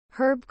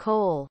Herb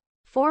Kohl,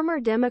 former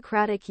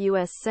Democratic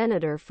U.S.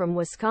 Senator from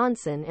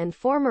Wisconsin and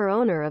former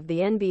owner of the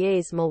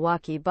NBA's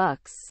Milwaukee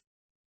Bucks,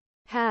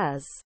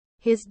 has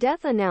his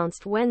death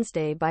announced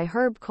Wednesday by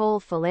Herb Kohl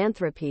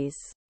Philanthropies,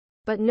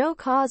 but no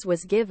cause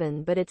was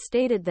given, but it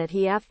stated that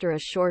he after a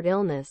short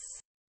illness.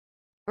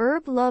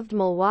 Herb loved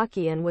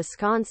Milwaukee and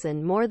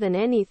Wisconsin more than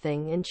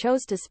anything and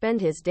chose to spend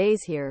his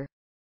days here.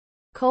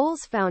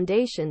 Kohl's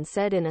foundation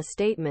said in a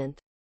statement,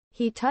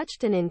 "He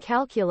touched an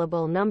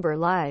incalculable number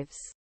lives.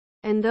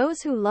 And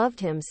those who loved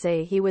him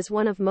say he was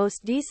one of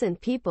most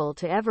decent people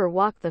to ever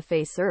walk the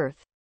face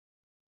earth."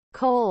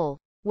 Kohl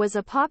was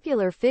a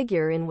popular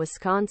figure in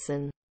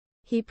Wisconsin.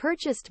 He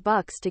purchased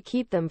Bucks to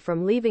keep them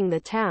from leaving the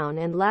town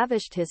and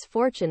lavished his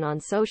fortune on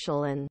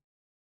social and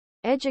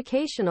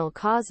educational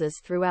causes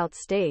throughout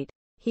state.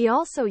 He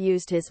also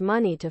used his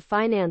money to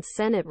finance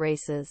Senate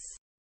races,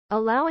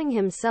 allowing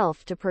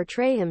himself to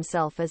portray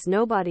himself as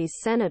nobody's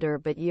senator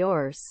but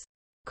yours.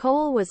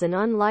 Kohl was an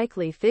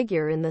unlikely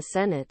figure in the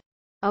Senate,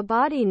 a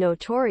body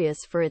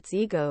notorious for its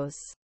egos.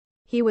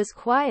 He was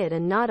quiet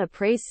and not a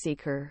praise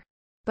seeker,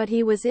 but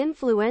he was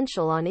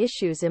influential on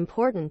issues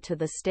important to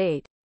the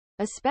state,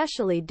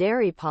 especially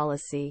dairy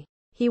policy.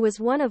 He was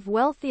one of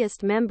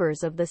wealthiest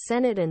members of the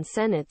Senate and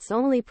Senate's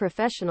only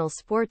professional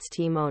sports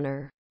team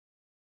owner.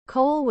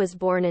 Kohl was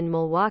born in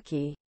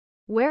Milwaukee,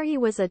 where he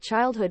was a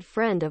childhood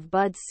friend of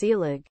Bud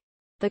Selig,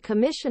 the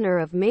commissioner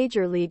of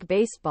Major League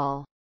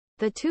Baseball.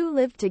 The two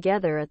lived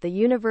together at the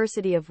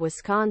University of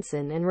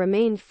Wisconsin and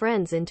remained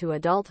friends into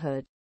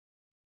adulthood.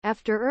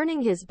 After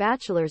earning his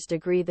bachelor's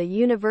degree the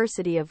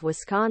University of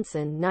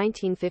Wisconsin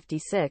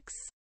 1956,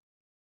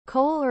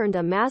 Kohl earned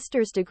a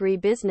master's degree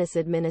business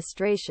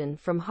administration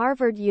from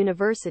Harvard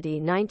University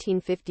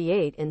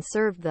 1958 and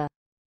served the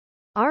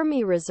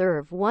Army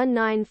Reserve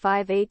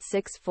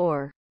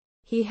 195864.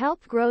 He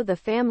helped grow the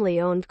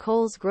family-owned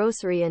Kohl's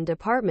grocery and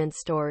department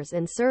stores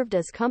and served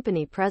as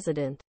company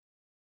president.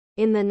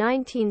 In the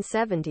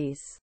 1970s,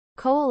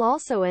 Kohl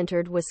also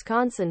entered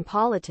Wisconsin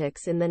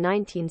politics in the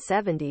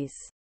 1970s,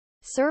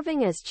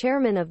 serving as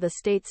chairman of the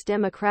state's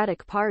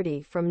Democratic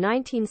Party from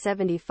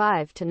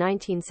 1975 to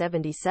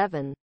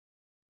 1977.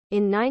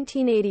 In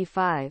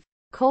 1985,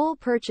 Kohl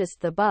purchased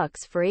the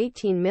Bucks for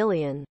 $18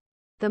 million.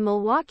 The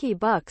Milwaukee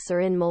Bucks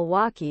are in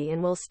Milwaukee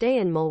and will stay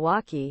in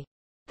Milwaukee.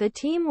 The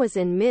team was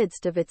in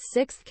midst of its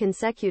sixth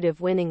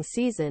consecutive winning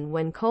season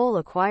when Kohl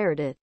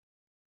acquired it,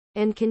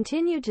 and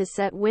continued to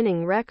set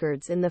winning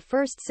records in the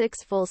first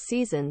 6 full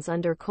seasons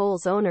under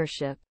Kohl's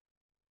ownership.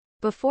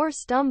 Before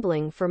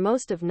stumbling for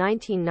most of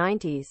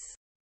 1990s,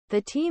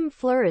 the team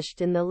flourished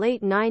in the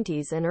late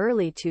 90s and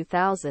early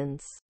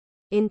 2000s.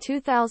 In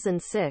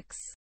 2006,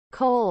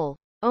 Kohl,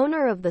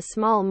 owner of the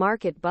small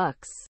market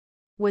Bucks,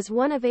 was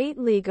one of 8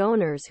 league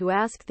owners who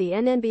asked the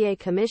NBA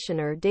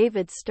Commissioner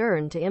David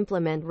Stern to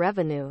implement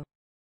revenue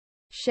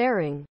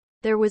sharing.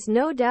 There was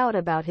no doubt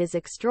about his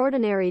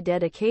extraordinary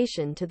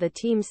dedication to the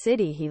team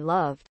city he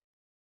loved,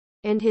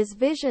 and his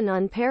vision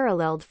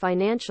unparalleled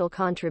financial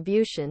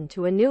contribution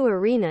to a new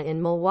arena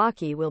in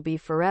Milwaukee will be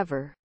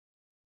forever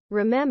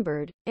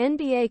remembered,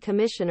 NBA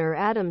Commissioner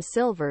Adam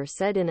Silver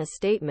said in a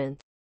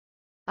statement.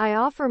 "I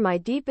offer my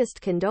deepest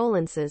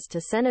condolences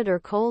to Senator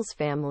Kohl's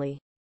family,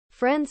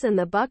 friends and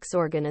the Bucks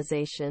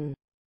organization.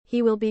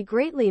 He will be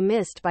greatly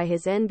missed by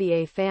his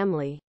NBA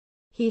family.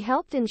 He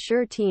helped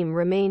ensure team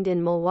remained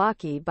in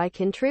Milwaukee by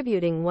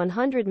contributing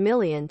 $100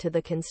 million to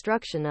the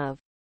construction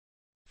of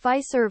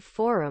Fiserv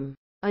Forum,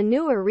 a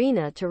new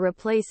arena to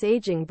replace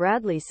aging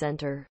Bradley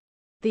Center.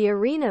 The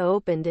arena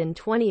opened in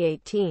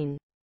 2018.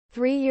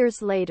 3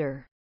 years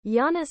later,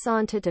 Giannis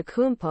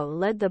Antetokounmpo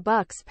led the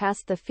Bucks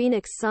past the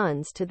Phoenix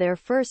Suns to their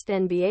first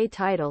NBA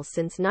title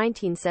since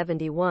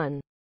 1971.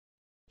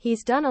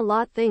 He's done a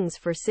lot things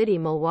for City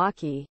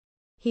Milwaukee.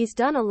 He's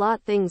done a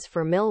lot things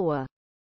for Milwaukee.